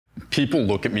People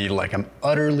look at me like I'm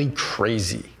utterly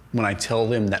crazy when I tell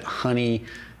them that honey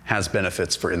has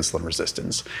benefits for insulin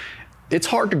resistance. It's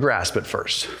hard to grasp at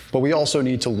first, but we also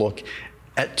need to look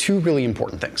at two really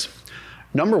important things.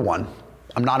 Number one,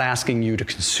 I'm not asking you to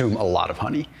consume a lot of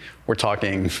honey. We're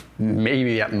talking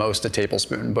maybe at most a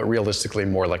tablespoon, but realistically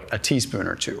more like a teaspoon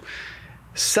or two.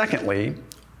 Secondly,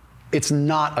 it's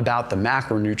not about the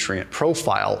macronutrient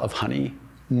profile of honey,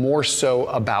 more so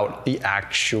about the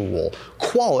actual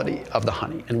quality of the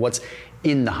honey and what's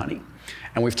in the honey.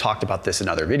 And we've talked about this in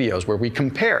other videos where we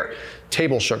compare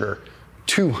table sugar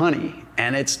to honey,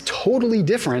 and it's totally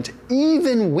different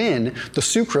even when the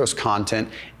sucrose content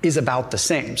is about the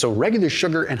same. So regular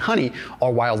sugar and honey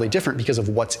are wildly different because of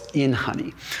what's in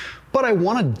honey. But I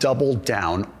want to double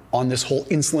down on this whole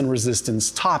insulin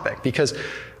resistance topic, because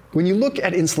when you look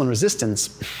at insulin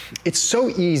resistance, it's so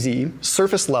easy,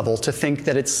 surface level, to think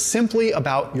that it's simply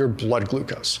about your blood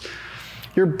glucose.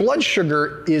 Your blood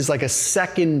sugar is like a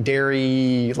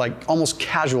secondary, like almost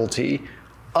casualty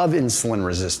of insulin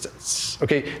resistance.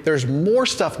 Okay, there's more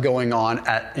stuff going on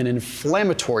at an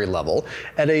inflammatory level,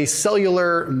 at a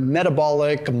cellular,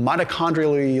 metabolic,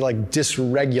 mitochondrially like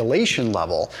dysregulation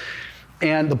level.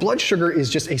 And the blood sugar is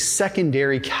just a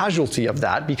secondary casualty of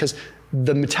that, because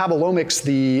the metabolomics,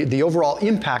 the overall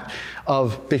impact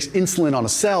of insulin on a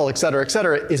cell, et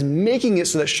cetera, is making it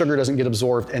so that sugar doesn't get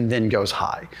absorbed and then goes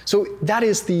high. So that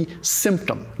is the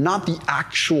symptom, not the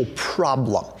actual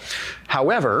problem.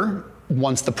 However,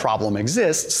 once the problem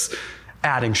exists,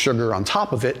 adding sugar on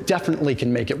top of it definitely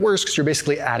can make it worse, because you're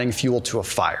basically adding fuel to a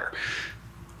fire.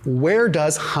 Where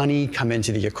does honey come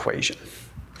into the equation?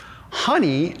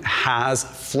 Honey has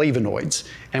flavonoids,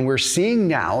 and we're seeing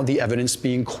now the evidence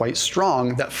being quite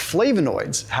strong that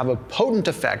flavonoids have a potent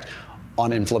effect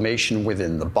on inflammation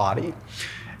within the body.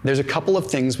 There's a couple of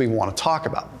things we want to talk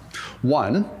about.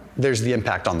 One, there's the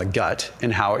impact on the gut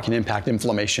and how it can impact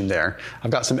inflammation there.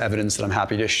 I've got some evidence that I'm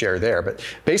happy to share there, but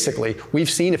basically we've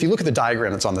seen, if you look at the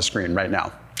diagram that's on the screen right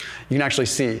now, you can actually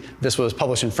see this was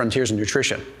published in Frontiers in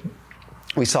Nutrition.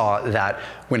 We saw that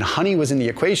when honey was in the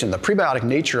equation, the prebiotic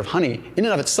nature of honey in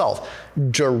and of itself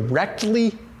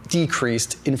directly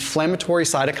decreased inflammatory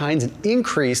cytokines and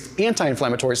increased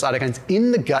anti-inflammatory cytokines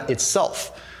in the gut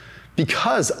itself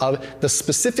because of the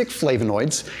specific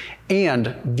flavonoids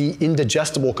and the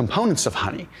indigestible components of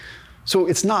honey. So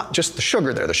it's not just the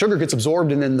sugar there. The sugar gets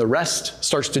absorbed and then the rest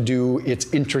starts to do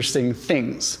its interesting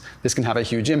things. This can have a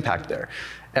huge impact there.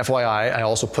 FYI, I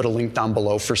also put a link down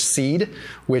below for seed,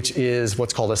 which is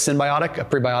what's called a synbiotic, a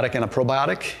prebiotic and a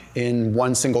probiotic in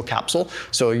one single capsule.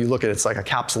 So you look at it, it's like a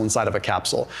capsule inside of a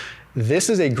capsule. This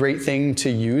is a great thing to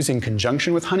use in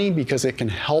conjunction with honey because it can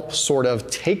help sort of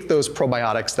take those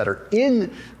probiotics that are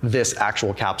in this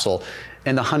actual capsule,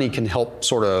 and the honey can help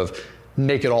sort of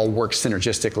make it all work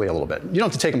synergistically a little bit. You don't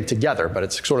have to take them together, but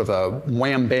it's sort of a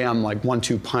wham bam, like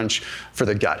 1-2 punch for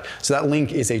the gut. So that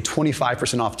link is a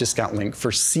 25% off discount link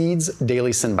for Seeds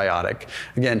Daily Synbiotic.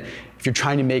 Again, if you're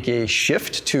trying to make a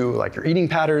shift to like your eating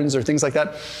patterns or things like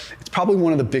that, it's probably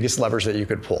one of the biggest levers that you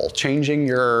could pull. Changing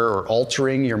or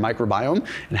altering your microbiome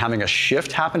and having a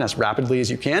shift happen as rapidly as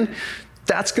you can,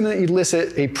 that's going to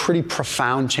elicit a pretty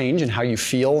profound change in how you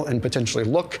feel and potentially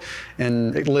look,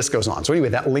 and the list goes on. So anyway,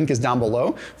 that link is down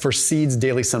below for Seeds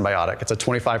Daily Synbiotic. It's a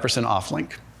 25% off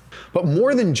link. But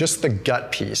more than just the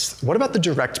gut piece, what about the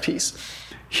direct piece?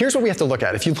 Here's what we have to look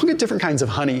at. If you look at different kinds of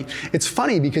honey, it's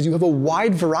funny because you have a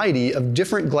wide variety of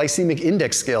different glycemic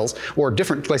index scales or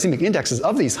different glycemic indexes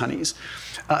of these honeys.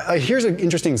 Here's an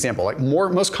interesting example. Like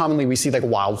most commonly we see like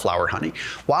wildflower honey.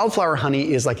 Wildflower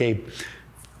honey is like a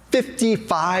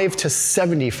 55 to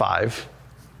 75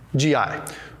 GI.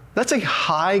 That's a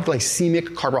high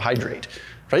glycemic carbohydrate,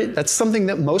 right? That's something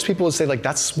that most people would say like,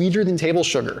 that's sweeter than table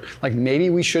sugar. Like maybe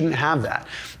we shouldn't have that.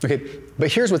 Okay, but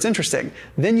here's what's interesting.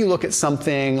 Then you look at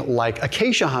something like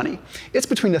acacia honey. It's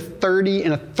between a 30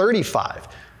 and a 35.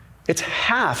 It's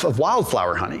half of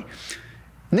wildflower honey.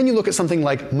 And then you look at something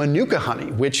like manuka honey,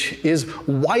 which is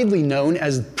widely known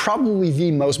as probably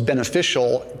the most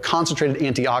beneficial concentrated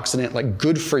antioxidant, like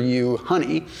good for you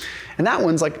honey. And that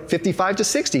one's like 55 to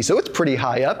 60, so it's pretty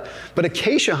high up. But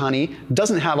acacia honey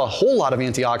doesn't have a whole lot of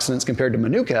antioxidants compared to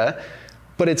manuka,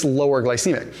 but it's lower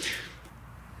glycemic.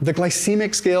 The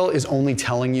glycemic scale is only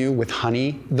telling you with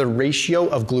honey the ratio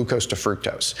of glucose to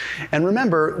fructose. And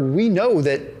remember, we know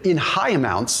that in high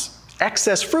amounts,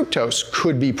 excess fructose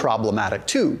could be problematic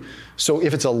too. So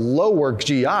if it's a lower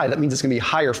GI, that means it's going to be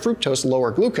higher fructose,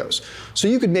 lower glucose. So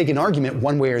you could make an argument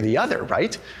one way or the other,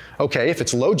 right? Okay, if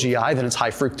it's low GI, then it's high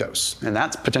fructose, and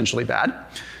that's potentially bad.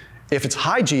 If it's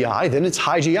high GI, then it's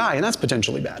high GI, and that's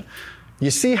potentially bad.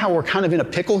 You see how we're kind of in a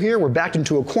pickle here? We're backed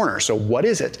into a corner. So what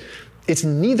is it? It's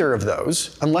neither of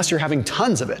those unless you're having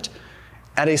tons of it.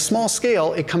 At a small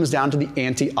scale, it comes down to the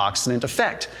antioxidant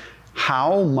effect.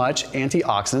 How much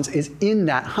antioxidants is in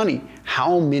that honey?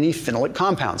 How many phenolic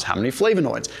compounds? How many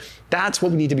flavonoids? That's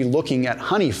what we need to be looking at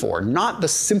honey for, not the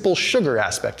simple sugar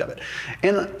aspect of it.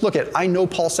 And look, I know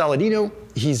Paul Saladino.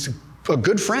 He's a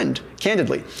good friend,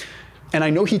 candidly. And I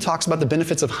know he talks about the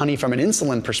benefits of honey from an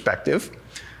insulin perspective,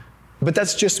 but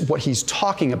that's just what he's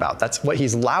talking about. That's what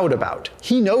he's loud about.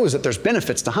 He knows that there's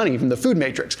benefits to honey from the food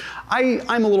matrix. I'm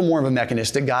a little more of a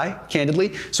mechanistic guy,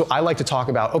 candidly, so I like to talk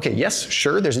about, okay, yes,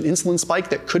 sure, there's an insulin spike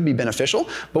that could be beneficial,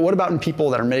 but what about in people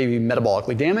that are maybe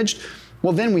metabolically damaged?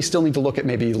 Well, then we still need to look at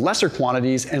maybe lesser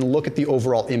quantities and look at the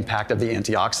overall impact of the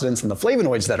antioxidants and the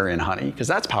flavonoids that are in honey, because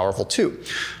that's powerful too.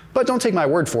 But don't take my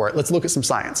word for it. Let's look at some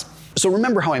science. So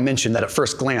remember how I mentioned that at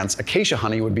first glance, acacia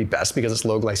honey would be best because it's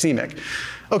low glycemic.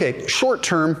 Okay, short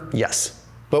term, yes,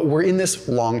 but we're in this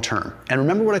long term. And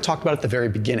remember what I talked about at the very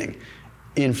beginning.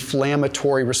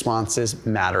 Inflammatory responses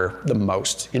matter the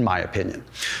most, in my opinion.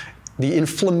 The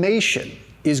inflammation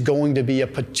is going to be a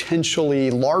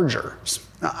potentially larger.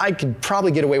 I could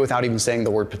probably get away without even saying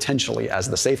the word potentially as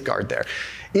the safeguard there.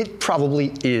 It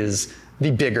probably is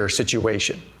the bigger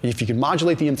situation. If you can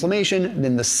modulate the inflammation,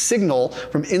 then the signal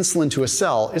from insulin to a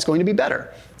cell is going to be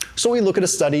better. So we look at a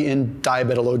study in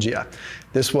diabetologia.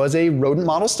 This was a rodent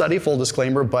model study, full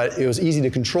disclaimer, but it was easy to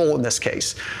control in this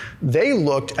case. They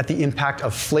looked at the impact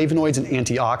of flavonoids and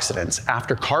antioxidants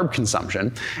after carb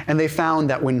consumption, and they found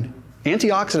that when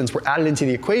antioxidants were added into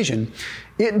the equation,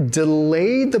 it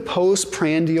delayed the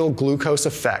postprandial glucose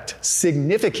effect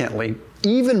significantly,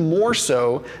 even more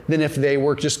so than if they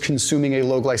were just consuming a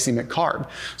low glycemic carb.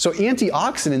 So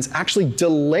antioxidants actually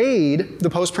delayed the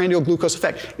postprandial glucose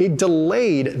effect. It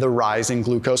delayed the rise in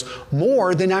glucose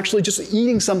more than actually just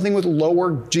eating something with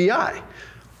lower GI.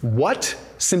 What?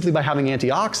 Simply by having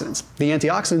antioxidants. The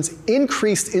antioxidants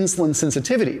increased insulin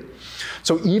sensitivity.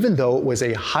 So even though it was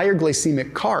a higher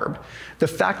glycemic carb, the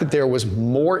fact that there was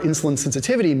more insulin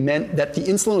sensitivity meant that the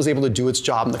insulin was able to do its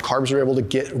job and the carbs were able to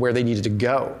get where they needed to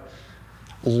go.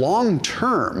 Long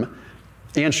term,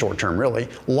 and short term really,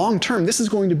 long term, this is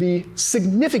going to be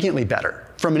significantly better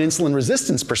from an insulin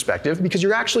resistance perspective because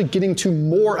you're actually getting to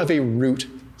more of a root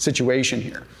situation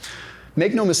here.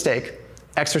 Make no mistake,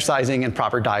 exercising and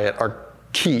proper diet are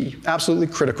key, absolutely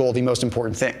critical, the most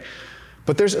important thing.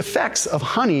 But there's effects of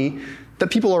honey that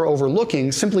people are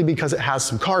overlooking simply because it has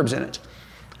some carbs in it.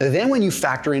 And then when you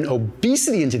factor in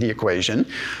obesity into the equation,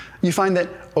 you find that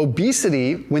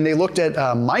obesity, when they looked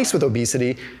at mice with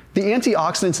obesity, the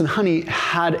antioxidants in honey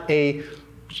had a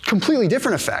completely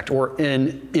different effect, or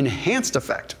an enhanced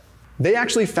effect. They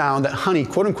actually found that honey,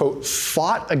 quote unquote,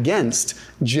 fought against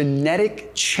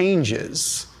genetic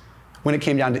changes when it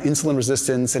came down to insulin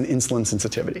resistance and insulin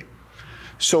sensitivity.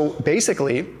 So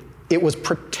basically, it was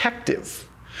protective.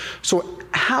 So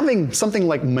having something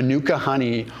like Manuka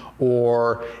honey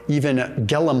or even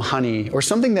Gellam honey or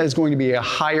something that is going to be a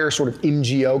higher sort of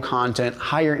MGO content,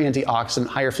 higher antioxidant,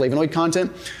 higher flavonoid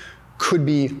content could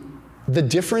be the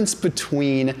difference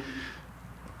between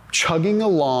chugging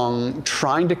along,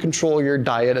 trying to control your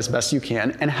diet as best you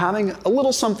can, and having a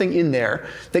little something in there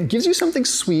that gives you something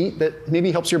sweet that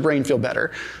maybe helps your brain feel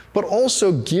better, but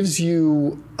also gives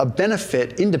you a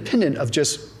benefit independent of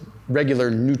just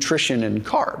regular nutrition and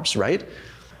carbs, right?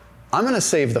 I'm gonna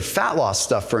save the fat loss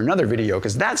stuff for another video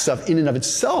because that stuff in and of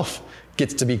itself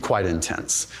gets to be quite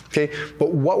intense, okay?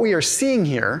 But what we are seeing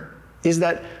here is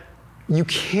that you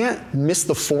can't miss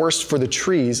the forest for the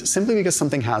trees simply because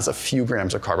something has a few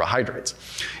grams of carbohydrates.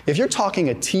 If you're talking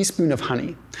a teaspoon of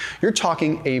honey, you're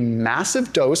talking a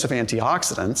massive dose of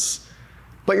antioxidants,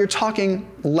 but you're talking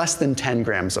less than 10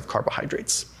 grams of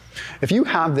carbohydrates. If you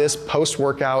have this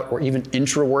post-workout or even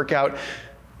intra-workout,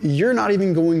 you're not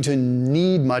even going to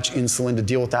need much insulin to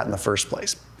deal with that in the first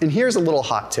place. And here's a little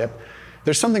hot tip.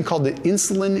 There's something called the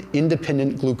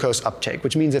insulin-independent glucose uptake,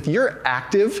 which means if you're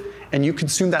active and you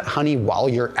consume that honey while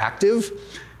you're active,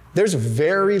 there's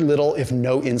very little, if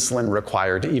no insulin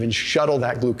required to even shuttle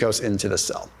that glucose into the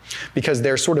cell. Because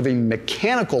there's sort of a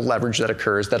mechanical leverage that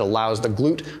occurs that allows the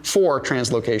GLUT4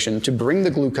 translocation to bring the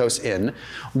glucose in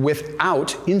without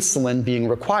insulin being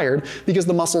required because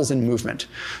the muscle's in movement.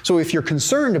 So if you're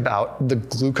concerned about the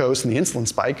glucose and the insulin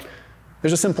spike,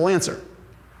 there's a simple answer.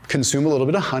 Consume a little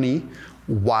bit of honey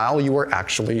while you are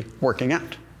actually working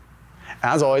out.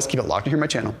 As always, keep it locked in here on my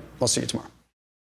channel. I'll see you tomorrow.